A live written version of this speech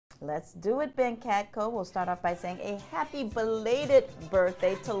Let's do it, Ben Catco. We'll start off by saying a happy belated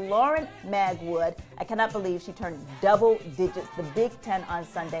birthday to Lauren Magwood. I cannot believe she turned double digits, the Big Ten, on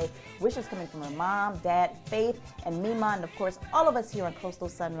Sunday. Wishes coming from her mom, dad, Faith, and Mima, and of course, all of us here on Coastal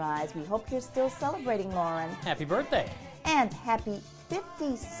Sunrise. We hope you're still celebrating, Lauren. Happy birthday. And happy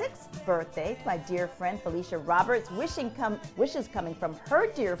 56th birthday to my dear friend Felicia Roberts. Wishes coming from her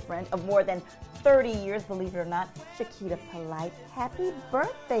dear friend of more than 30 years, believe it or not, Shakita Polite. Happy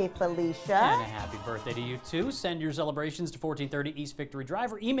birthday, Felicia. And a happy birthday to you too. Send your celebrations to 1430 East Victory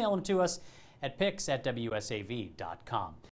Drive or email them to us at pics@wsav.com.